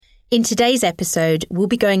In today's episode, we'll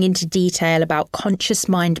be going into detail about conscious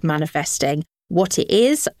mind manifesting, what it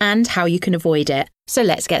is and how you can avoid it. So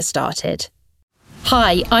let's get started.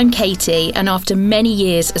 Hi, I'm Katie, and after many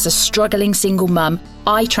years as a struggling single mum,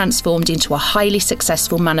 I transformed into a highly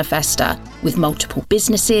successful manifester with multiple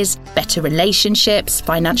businesses, better relationships,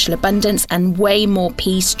 financial abundance, and way more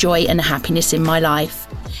peace, joy, and happiness in my life.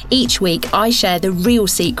 Each week, I share the real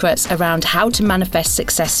secrets around how to manifest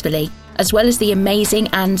successfully, as well as the amazing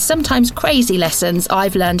and sometimes crazy lessons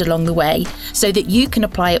I've learned along the way, so that you can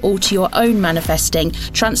apply it all to your own manifesting,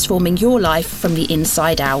 transforming your life from the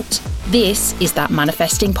inside out. This is That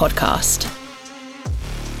Manifesting Podcast.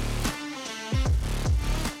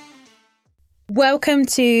 Welcome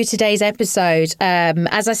to today's episode.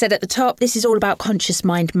 As I said at the top, this is all about conscious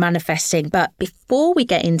mind manifesting. But before we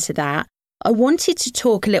get into that, I wanted to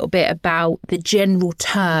talk a little bit about the general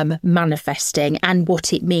term manifesting and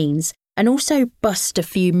what it means, and also bust a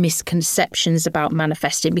few misconceptions about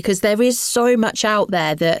manifesting, because there is so much out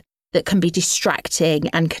there that can be distracting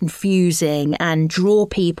and confusing and draw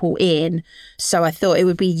people in. So I thought it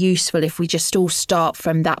would be useful if we just all start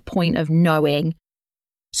from that point of knowing.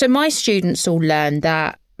 So my students all learn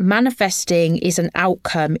that manifesting is an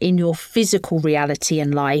outcome in your physical reality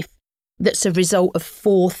and life that's a result of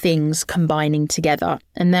four things combining together.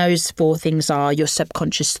 And those four things are your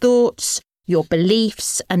subconscious thoughts, your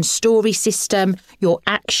beliefs and story system, your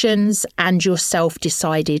actions, and your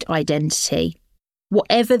self-decided identity.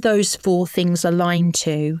 Whatever those four things align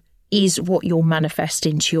to is what you'll manifest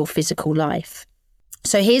into your physical life.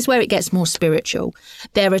 So here's where it gets more spiritual.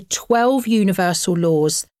 There are 12 universal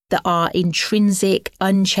laws that are intrinsic,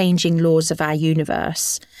 unchanging laws of our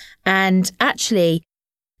universe. And actually,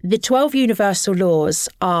 the 12 universal laws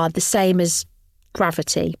are the same as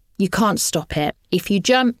gravity. You can't stop it. If you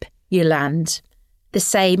jump, you land. The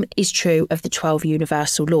same is true of the 12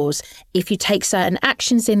 universal laws. If you take certain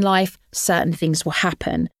actions in life, certain things will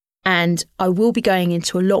happen. And I will be going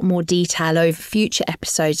into a lot more detail over future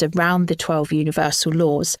episodes around the 12 universal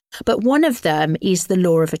laws. But one of them is the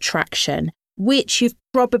law of attraction, which you've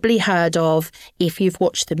probably heard of if you've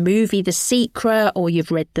watched the movie The Secret, or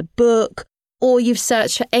you've read the book, or you've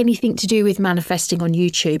searched for anything to do with manifesting on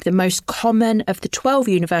YouTube. The most common of the 12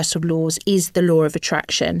 universal laws is the law of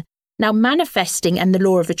attraction. Now, manifesting and the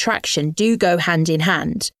law of attraction do go hand in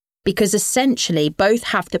hand, because essentially both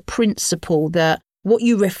have the principle that what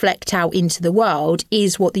you reflect out into the world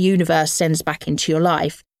is what the universe sends back into your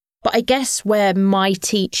life. But I guess where my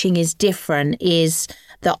teaching is different is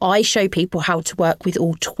that I show people how to work with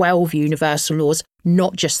all 12 universal laws,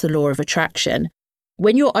 not just the law of attraction.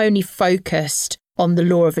 When you're only focused on the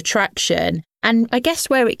law of attraction, and I guess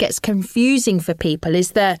where it gets confusing for people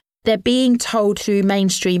is that they're being told through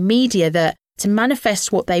mainstream media that to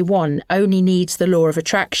manifest what they want only needs the law of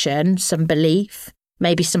attraction, some belief,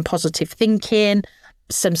 maybe some positive thinking,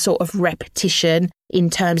 some sort of repetition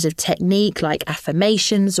in terms of technique like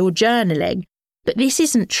affirmations or journaling. But this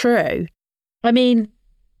isn't true. I mean,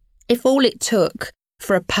 if all it took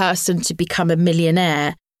for a person to become a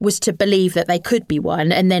millionaire was to believe that they could be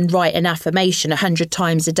one and then write an affirmation 100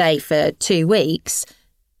 times a day for 2 weeks,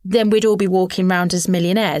 then we'd all be walking around as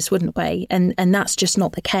millionaires, wouldn't we? And that's just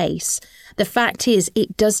not the case. The fact is,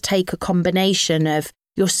 it does take a combination of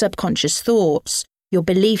your subconscious thoughts, your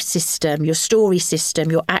belief system, your story system,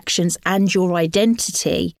 your actions, and your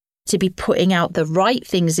identity to be putting out the right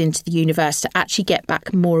things into the universe to actually get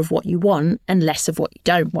back more of what you want and less of what you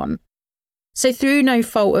don't want. So through no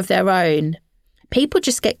fault of their own, people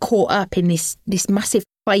just get caught up in this massive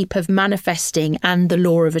hype of manifesting and the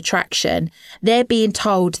law of attraction. They're being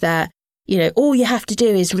told that, all you have to do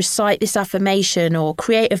is recite this affirmation or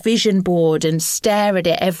create a vision board and stare at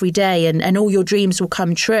it every day and all your dreams will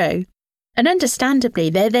come true. And understandably,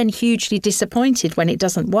 they're then hugely disappointed when it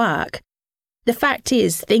doesn't work. The fact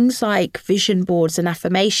is, things like vision boards and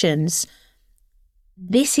affirmations,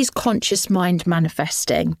 this is conscious mind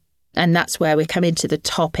manifesting. And that's where we come into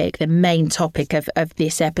the main topic of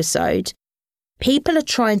this episode. People are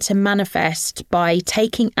trying to manifest by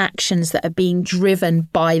taking actions that are being driven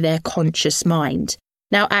by their conscious mind.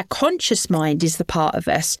 Now, our conscious mind is the part of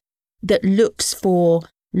us that looks for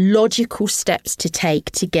logical steps to take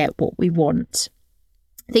to get what we want.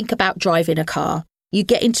 Think about driving a car. You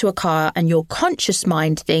get into a car and your conscious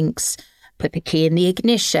mind thinks, put the key in the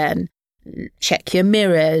ignition, check your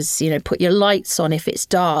mirrors, put your lights on if it's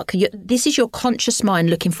dark. This is your conscious mind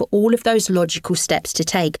looking for all of those logical steps to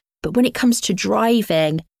take. But when it comes to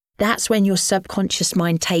driving, that's when your subconscious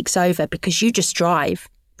mind takes over, because you just drive.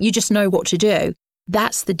 You just know what to do.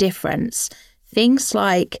 That's the difference. Things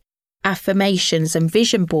like affirmations and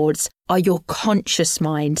vision boards are your conscious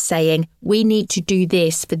mind saying, we need to do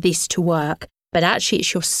this for this to work. But actually,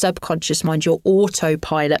 it's your subconscious mind, your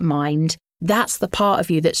autopilot mind. That's the part of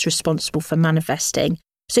you that's responsible for manifesting.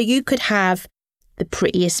 So you could have the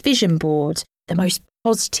prettiest vision board, the most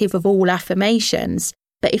positive of all affirmations.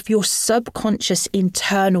 But if your subconscious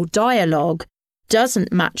internal dialogue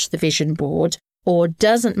doesn't match the vision board or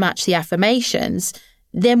doesn't match the affirmations,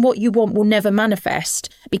 then what you want will never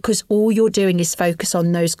manifest, because all you're doing is focus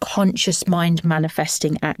on those conscious mind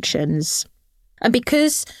manifesting actions. And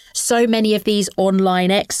because so many of these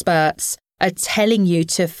online experts are telling you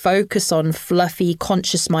to focus on fluffy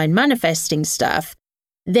conscious mind manifesting stuff,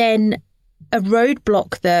 then a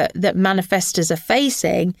roadblock that manifestors are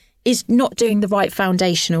facing is not doing the right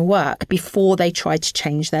foundational work before they try to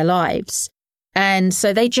change their lives. And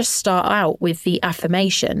so they just start out with the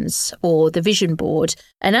affirmations or the vision board.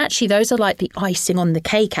 And actually, those are like the icing on the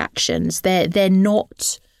cake actions. They're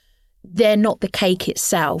not the cake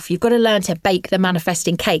itself. You've got to learn to bake the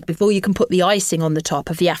manifesting cake before you can put the icing on the top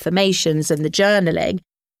of the affirmations and the journaling.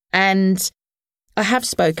 And I have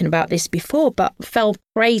spoken about this before, but fell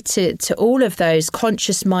prey to all of those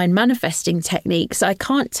conscious mind manifesting techniques. I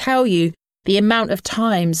can't tell you the amount of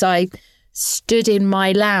times I stood in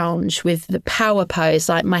my lounge with the power pose,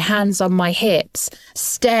 like my hands on my hips,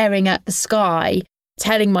 staring at the sky,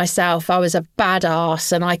 telling myself I was a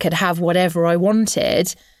badass and I could have whatever I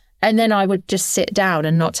wanted. And then I would just sit down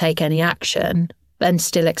and not take any action and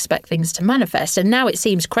still expect things to manifest. And now it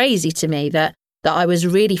seems crazy to me that I was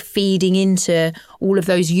really feeding into all of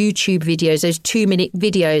those YouTube videos, those 2-minute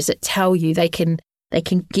videos that tell you they can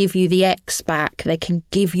give you the X back, they can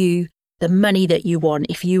give you the money that you want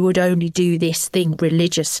if you would only do this thing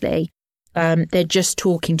religiously. They're just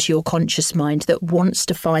talking to your conscious mind that wants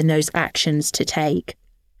to find those actions to take.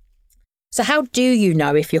 So how do you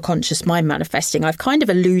know if you're conscious mind manifesting? I've kind of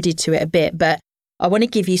alluded to it a bit, but I want to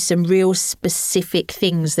give you some real specific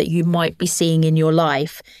things that you might be seeing in your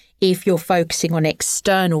life if you're focusing on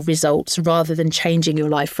external results rather than changing your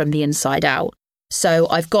life from the inside out. So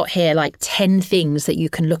I've got here like 10 things that you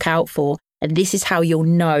can look out for. And this is how you'll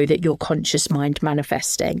know that you're conscious mind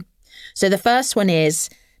manifesting. So the first one is,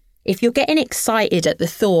 if you're getting excited at the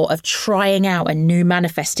thought of trying out a new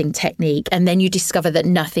manifesting technique and then you discover that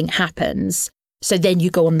nothing happens, so then you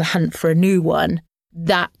go on the hunt for a new one,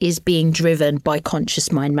 that is being driven by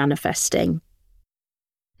conscious mind manifesting.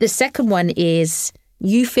 The second one is,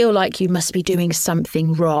 you feel like you must be doing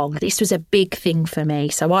something wrong. This was a big thing for me.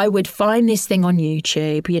 So I would find this thing on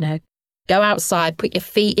YouTube, go outside, put your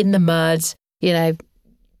feet in the mud,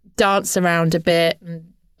 dance around a bit,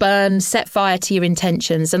 set fire to your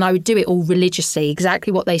intentions. And I would do it all religiously,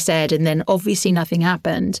 exactly what they said. And then obviously nothing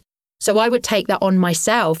happened. So I would take that on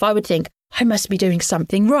myself. I would think, I must be doing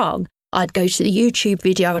something wrong. I'd go to the YouTube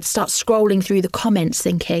video. I'd start scrolling through the comments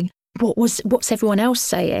thinking, what's everyone else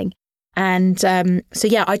saying? And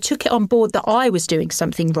I took it on board that I was doing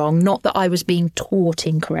something wrong, not that I was being taught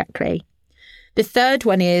incorrectly. The third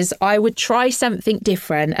one is, I would try something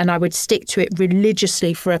different and I would stick to it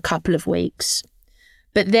religiously for a couple of weeks.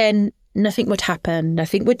 But then nothing would happen,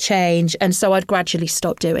 nothing would change. And so I'd gradually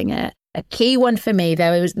stop doing it. A key one for me,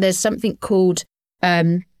 there's something called,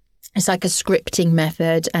 it's like a scripting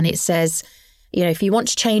method. And it says, if you want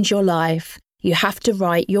to change your life, you have to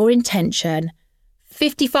write your intention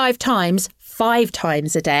 55 times, 5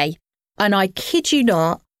 times a day. And I kid you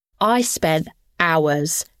not, I spent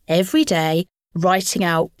hours every day writing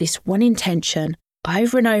out this one intention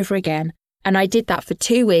over and over again. And I did that for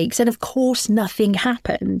 2 weeks. And of course, nothing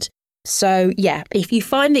happened. So if you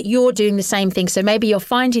find that you're doing the same thing, so maybe you're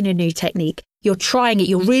finding a new technique, you're trying it,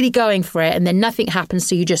 you're really going for it, and then nothing happens,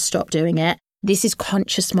 so you just stop doing it. This is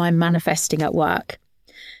conscious mind manifesting at work.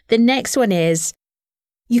 The next one is,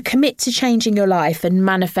 you commit to changing your life and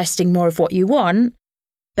manifesting more of what you want,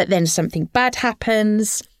 but then something bad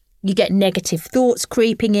happens, you get negative thoughts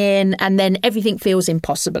creeping in, and then everything feels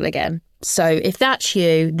impossible again. So if that's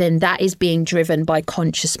you, then that is being driven by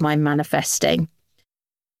conscious mind manifesting.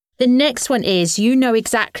 The next one is, you know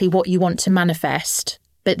exactly what you want to manifest,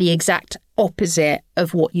 but the exact opposite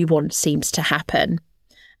of what you want seems to happen.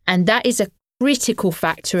 And that is a critical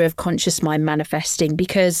factor of conscious mind manifesting,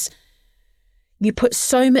 because you put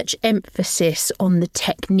so much emphasis on the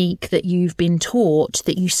technique that you've been taught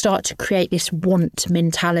that you start to create this want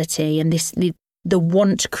mentality, and the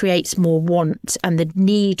want creates more want and the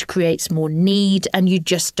need creates more need, and you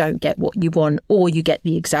just don't get what you want, or you get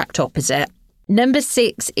the exact opposite. Number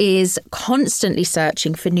 6 is constantly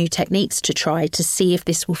searching for new techniques to try to see if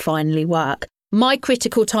this will finally work. My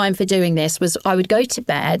critical time for doing this was, I would go to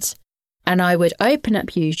bed and I would open up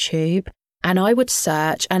YouTube and I would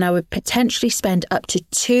search, and I would potentially spend up to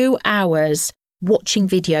 2 hours watching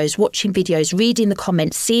videos, reading the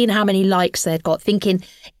comments, seeing how many likes they'd got, thinking,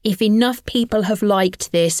 if enough people have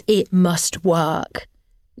liked this, it must work.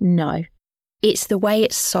 No, it's the way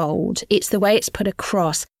it's sold. It's the way it's put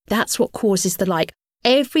across. That's what causes the like.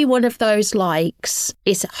 Every one of those likes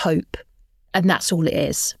is hope. And that's all it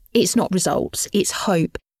is. It's not results. It's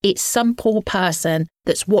hope. It's some poor person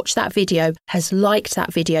that's watched that video, has liked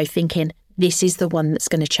that video thinking, this is the one that's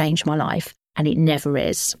going to change my life. And it never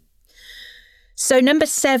is. So number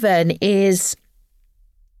 7 is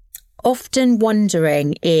often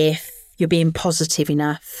wondering if you're being positive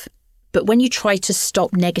enough. But when you try to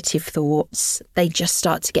stop negative thoughts, they just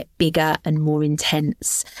start to get bigger and more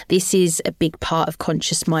intense. This is a big part of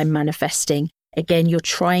conscious mind manifesting. Again, you're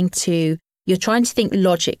trying to think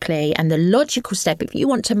logically, and the logical step, if you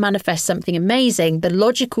want to manifest something amazing, the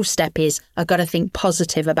logical step is, I've got to think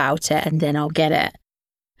positive about it and then I'll get it.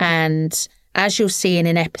 And as you'll see in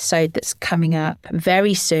an episode that's coming up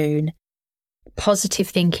very soon, positive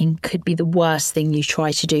thinking could be the worst thing you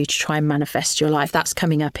try to do to try and manifest your life. That's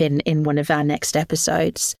coming up in one of our next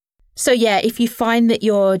episodes. So yeah, if you find that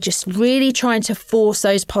you're just really trying to force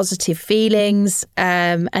those positive feelings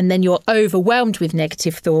and then you're overwhelmed with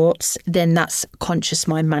negative thoughts, then that's conscious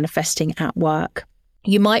mind manifesting at work.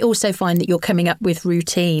 You might also find that you're coming up with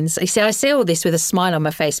routines. You see, I say all this with a smile on my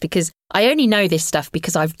face because I only know this stuff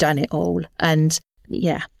because I've done it all. And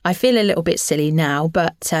yeah, I feel a little bit silly now,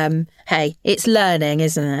 but hey, it's learning,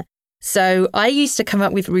 isn't it? So I used to come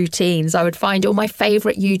up with routines. I would find all my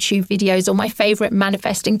favourite YouTube videos, all my favourite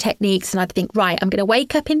manifesting techniques, and I'd think, right, I'm going to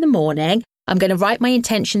wake up in the morning. I'm going to write my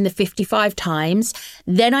intention the 55 times.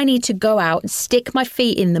 Then I need to go out and stick my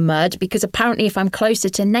feet in the mud because apparently if I'm closer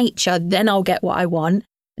to nature, then I'll get what I want.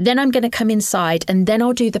 Then I'm going to come inside and then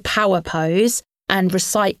I'll do the power pose and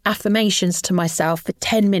recite affirmations to myself for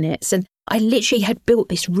 10 minutes. And I literally had built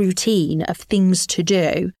this routine of things to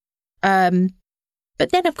do. But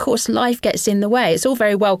then, of course, life gets in the way. It's all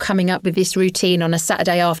very well coming up with this routine on a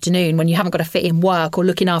Saturday afternoon when you haven't got to fit in work or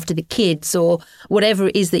looking after the kids or whatever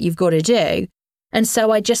it is that you've got to do. And so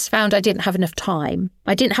I just found I didn't have enough time.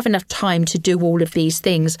 I didn't have enough time to do all of these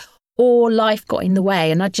things, or life got in the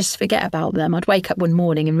way and I'd just forget about them. I'd wake up one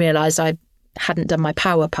morning and realise I hadn't done my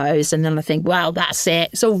power pose. And then I think, well, that's it.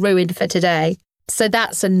 It's all ruined for today. So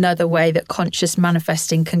that's another way that conscious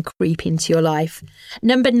manifesting can creep into your life.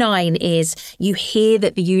 Number 9 is you hear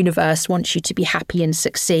that the universe wants you to be happy and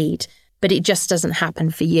succeed, but it just doesn't happen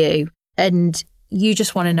for you. And you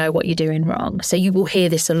just want to know what you're doing wrong. So you will hear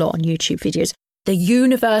this a lot on YouTube videos. The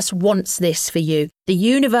universe wants this for you. The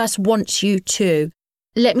universe wants you to.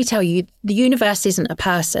 Let me tell you, the universe isn't a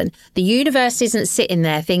person. The universe isn't sitting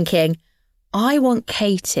there thinking, I want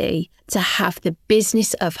Katie to have the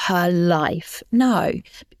business of her life. No,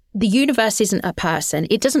 the universe isn't a person.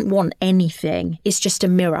 It doesn't want anything. It's just a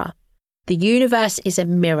mirror. The universe is a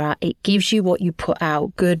mirror. It gives you what you put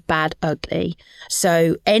out, good, bad, ugly.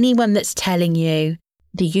 So anyone that's telling you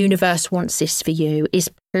the universe wants this for you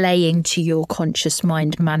is playing to your conscious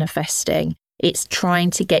mind manifesting. It's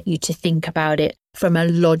trying to get you to think about it from a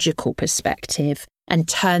logical perspective and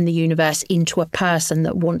turn the universe into a person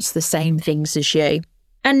that wants the same things as you.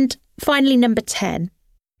 And finally, number 10,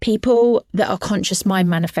 people that are conscious mind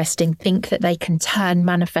manifesting think that they can turn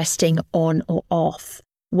manifesting on or off.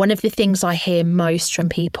 One of the things I hear most from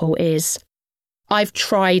people is, I've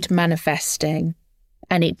tried manifesting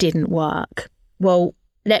and it didn't work. Well,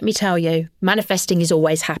 let me tell you, manifesting is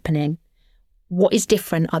always happening. What is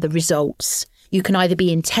different are the results. You can either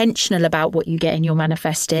be intentional about what you get in your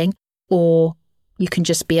manifesting, or you can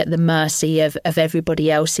just be at the mercy of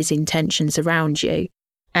everybody else's intentions around you.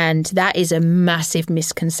 And that is a massive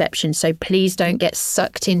misconception. So please don't get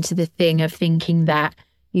sucked into the thing of thinking that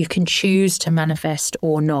you can choose to manifest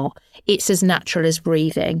or not. It's as natural as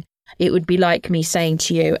breathing. It would be like me saying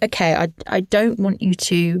to you, okay, I don't want you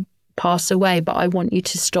to pass away, but I want you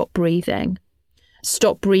to stop breathing.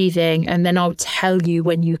 Stop breathing, and then I'll tell you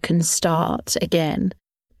when you can start again.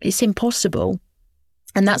 It's impossible.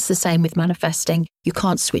 And that's the same with manifesting. You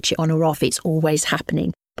can't switch it on or off. It's always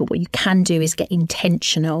happening. But what you can do is get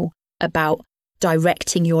intentional about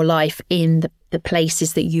directing your life in the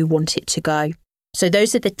places that you want it to go. So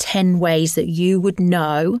those are the 10 ways that you would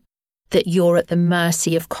know that you're at the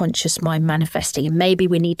mercy of conscious mind manifesting. And maybe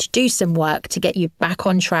we need to do some work to get you back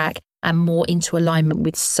on track and more into alignment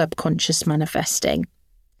with subconscious manifesting.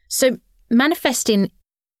 So manifesting,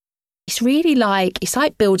 it's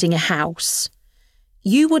like building a house.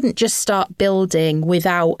 You wouldn't just start building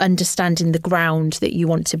without understanding the ground that you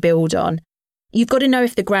want to build on. You've got to know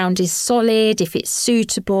if the ground is solid, if it's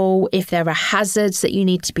suitable, if there are hazards that you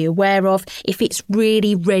need to be aware of, if it's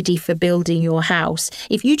really ready for building your house.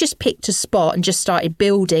 If you just picked a spot and just started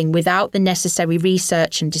building without the necessary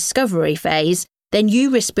research and discovery phase, then you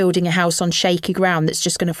risk building a house on shaky ground that's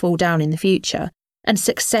just going to fall down in the future. And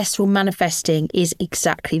successful manifesting is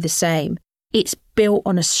exactly the same. It's built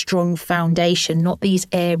on a strong foundation, not these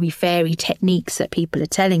airy-fairy techniques that people are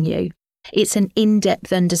telling you. It's an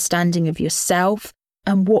in-depth understanding of yourself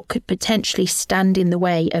and what could potentially stand in the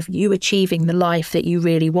way of you achieving the life that you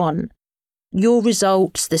really want. Your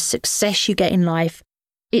results, the success you get in life,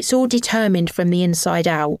 it's all determined from the inside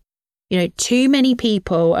out. Too many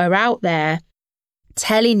people are out there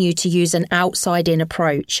telling you to use an outside-in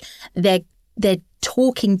approach. They're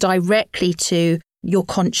talking directly to your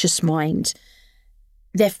conscious mind.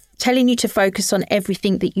 They're telling you to focus on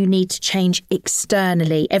everything that you need to change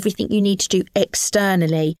externally, everything you need to do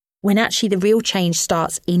externally, when actually the real change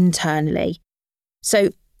starts internally. So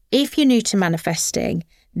if you're new to manifesting,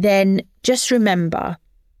 then just remember,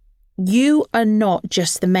 you are not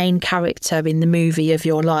just the main character in the movie of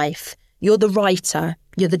your life. You're the writer,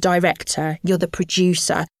 you're the director, you're the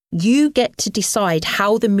producer. You get to decide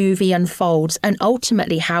how the movie unfolds and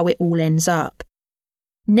ultimately how it all ends up.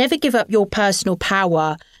 Never give up your personal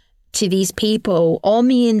power to these people on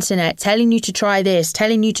the internet telling you to try this,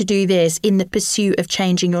 telling you to do this in the pursuit of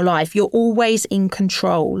changing your life. You're always in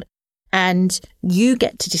control and you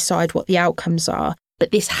get to decide what the outcomes are.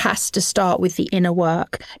 But this has to start with the inner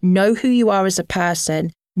work. Know who you are as a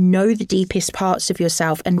person, know the deepest parts of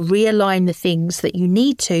yourself and realign the things that you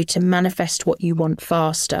need to manifest what you want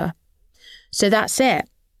faster. So that's it.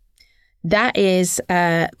 That is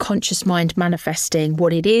conscious mind manifesting,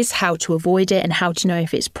 what it is, how to avoid it, and how to know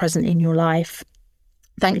if it's present in your life.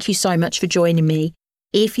 Thank you so much for joining me.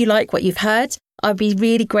 If you like what you've heard, I'd be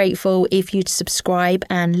really grateful if you'd subscribe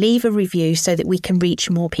and leave a review so that we can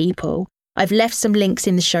reach more people. I've left some links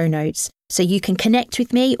in the show notes so you can connect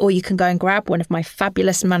with me or you can go and grab one of my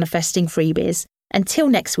fabulous manifesting freebies. Until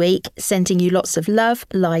next week, sending you lots of love,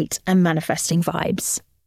 light, and manifesting vibes.